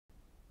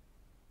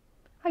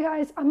Hi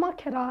guys, I'm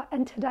Marketa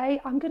and today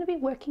I'm going to be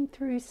working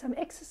through some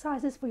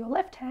exercises for your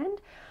left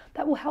hand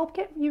that will help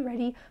get you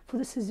ready for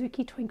the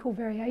Suzuki Twinkle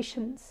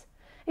Variations.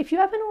 If you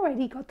haven't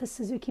already got the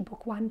Suzuki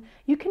Book one,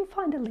 you can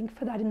find a link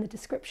for that in the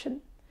description.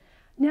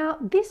 Now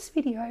this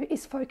video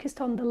is focused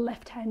on the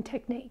left hand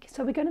technique,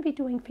 so we're going to be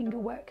doing finger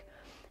work.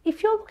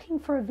 If you're looking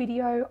for a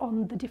video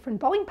on the different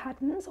bowing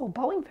patterns or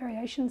bowing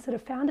variations that are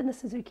found in the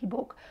Suzuki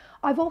Book,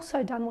 I've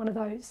also done one of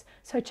those,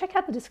 so check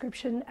out the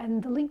description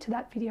and the link to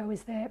that video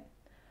is there.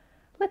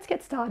 Let's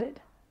get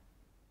started.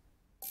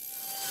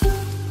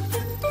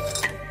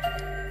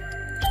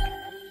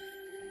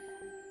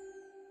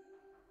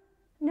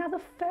 Now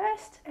the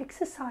first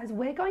exercise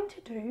we're going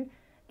to do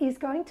is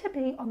going to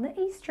be on the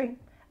E string,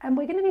 and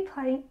we're going to be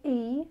playing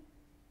E,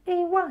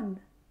 E1,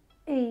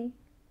 E,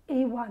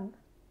 E1.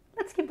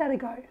 Let's give that a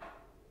go.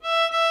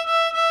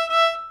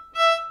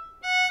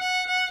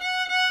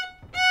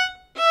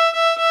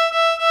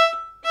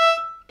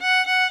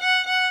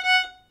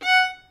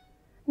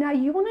 Now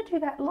you want to do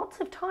that lots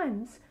of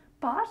times,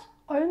 but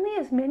only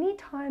as many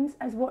times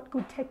as what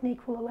good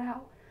technique will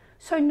allow.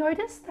 So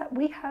notice that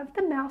we have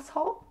the mouse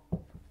hole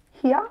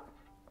here,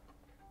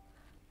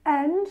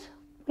 and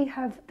we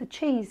have the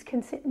cheese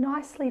can sit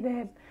nicely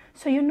there.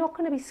 So you're not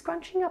going to be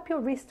scrunching up your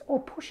wrist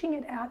or pushing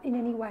it out in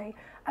any way.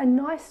 A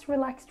nice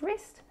relaxed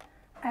wrist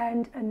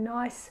and a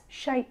nice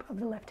shape of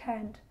the left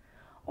hand.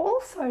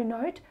 Also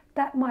note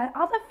that my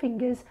other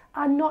fingers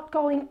are not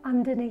going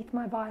underneath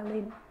my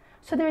violin.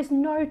 So there is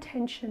no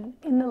tension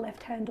in the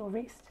left hand or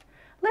wrist.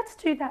 Let's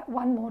do that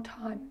one more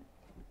time.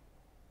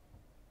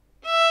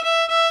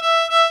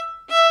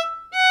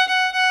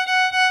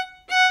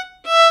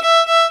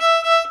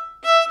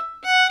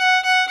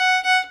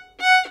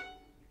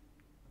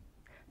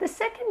 The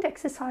second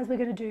exercise we're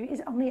going to do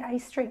is on the A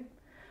string.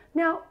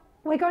 Now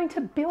we're going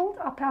to build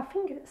up our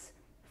fingers.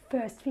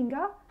 First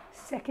finger,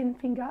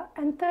 second finger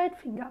and third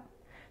finger.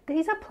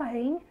 These are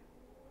playing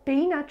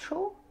B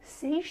natural,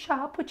 C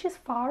sharp, which is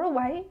far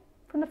away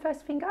from the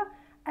first finger,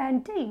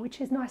 and D,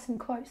 which is nice and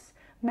close.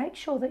 Make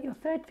sure that your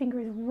third finger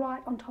is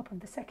right on top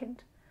of the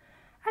second.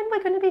 And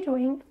we're going to be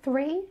doing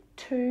 3,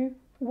 2,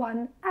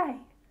 1, A.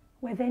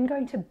 We're then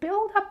going to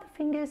build up the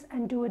fingers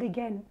and do it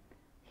again.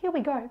 Here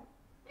we go.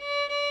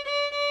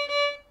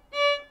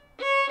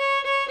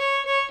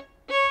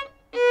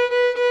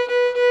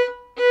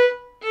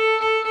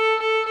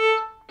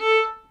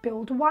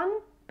 Build 1,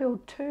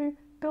 build 2,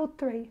 build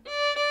 3.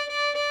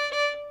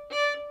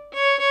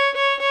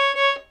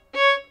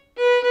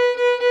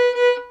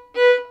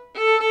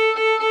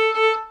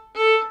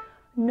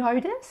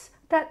 Notice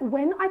that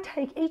when I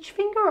take each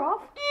finger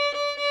off,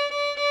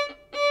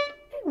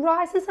 it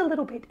rises a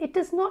little bit. It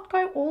does not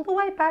go all the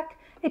way back.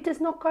 It does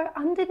not go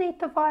underneath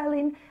the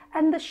violin,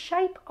 and the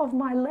shape of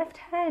my left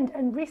hand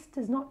and wrist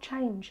does not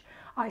change.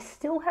 I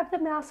still have the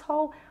mouse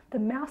hole. The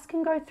mouse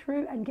can go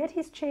through and get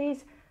his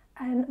cheese,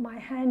 and my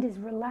hand is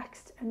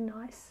relaxed and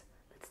nice.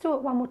 Let's do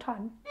it one more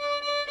time.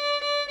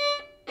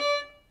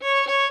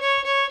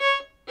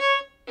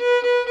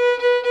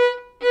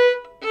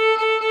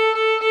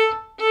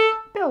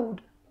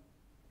 Build.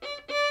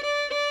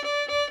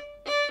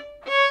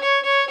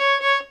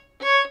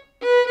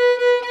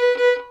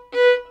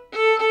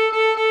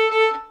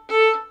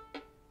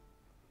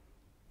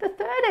 The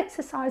third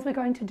exercise we're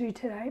going to do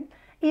today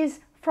is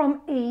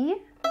from E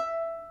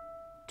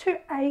to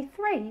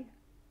A3.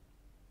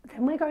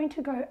 Then we're going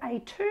to go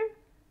A2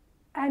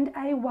 and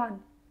A1,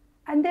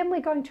 and then we're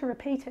going to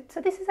repeat it.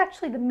 So this is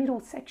actually the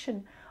middle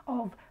section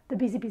of the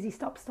busy, busy,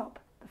 stop, stop,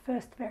 the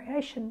first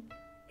variation,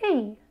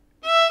 E.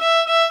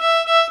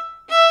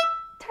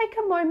 Take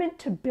a moment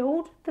to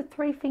build the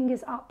 3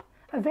 fingers up.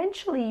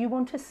 Eventually you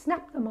want to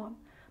snap them on,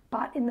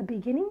 but in the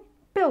beginning,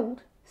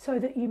 build so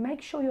that you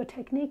make sure your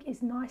technique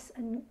is nice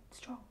and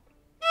strong.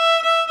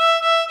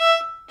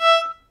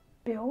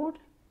 Build.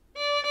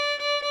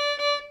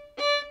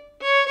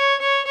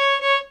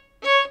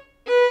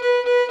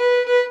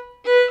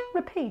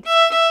 Repeat.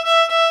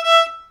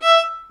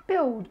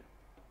 Build.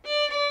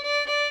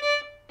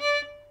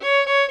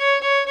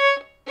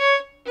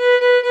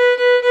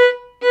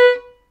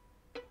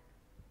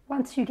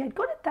 Once you get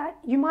good at that,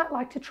 you might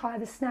like to try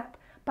the snap,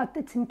 but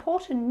it's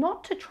important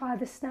not to try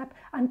the snap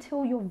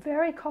until you're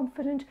very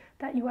confident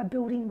that you are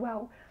building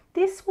well.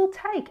 This will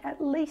take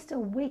at least a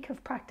week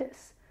of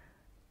practice.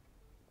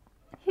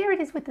 Here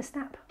it is with the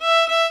snap.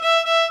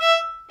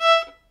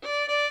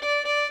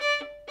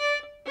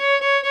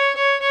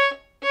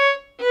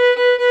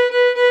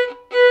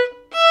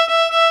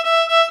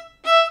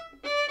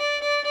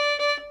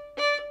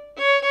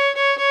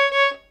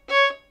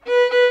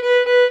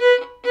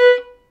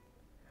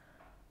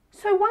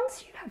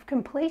 Once you have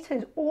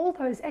completed all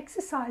those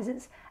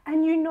exercises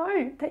and you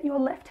know that your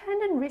left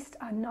hand and wrist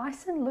are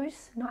nice and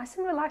loose, nice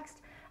and relaxed,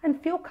 and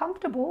feel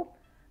comfortable,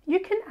 you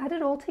can add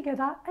it all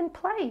together and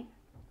play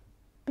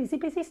Busy,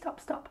 Busy, Stop,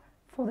 Stop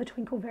for the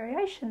Twinkle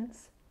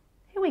Variations.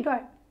 Here we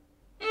go.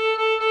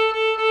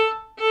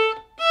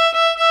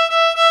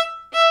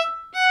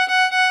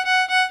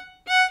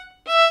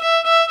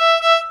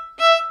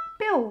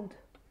 Build.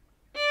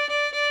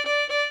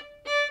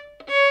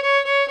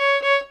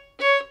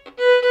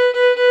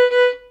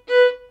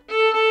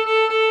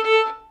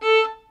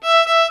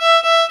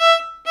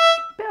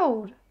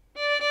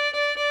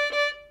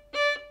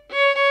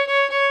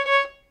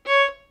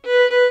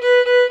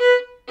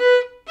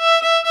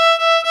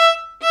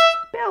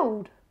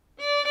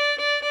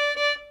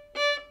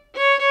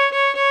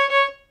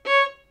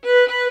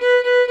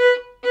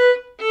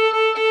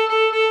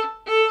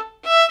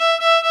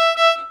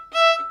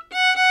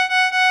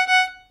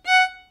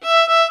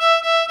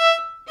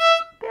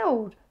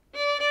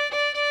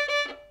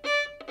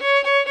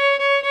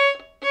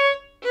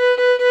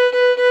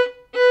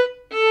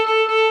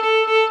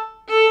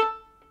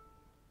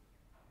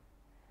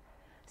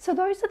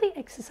 those are the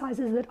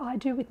exercises that I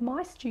do with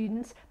my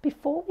students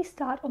before we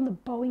start on the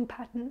bowing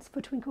patterns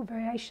for Twinkle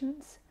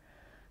Variations.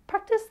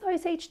 Practice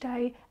those each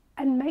day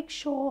and make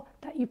sure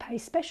that you pay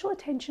special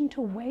attention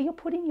to where you're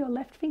putting your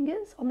left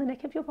fingers on the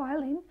neck of your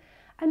violin,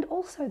 and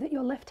also that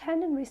your left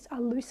hand and wrist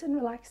are loose and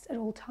relaxed at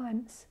all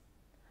times.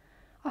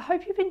 I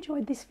hope you've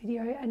enjoyed this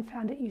video and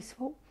found it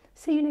useful.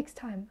 See you next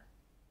time.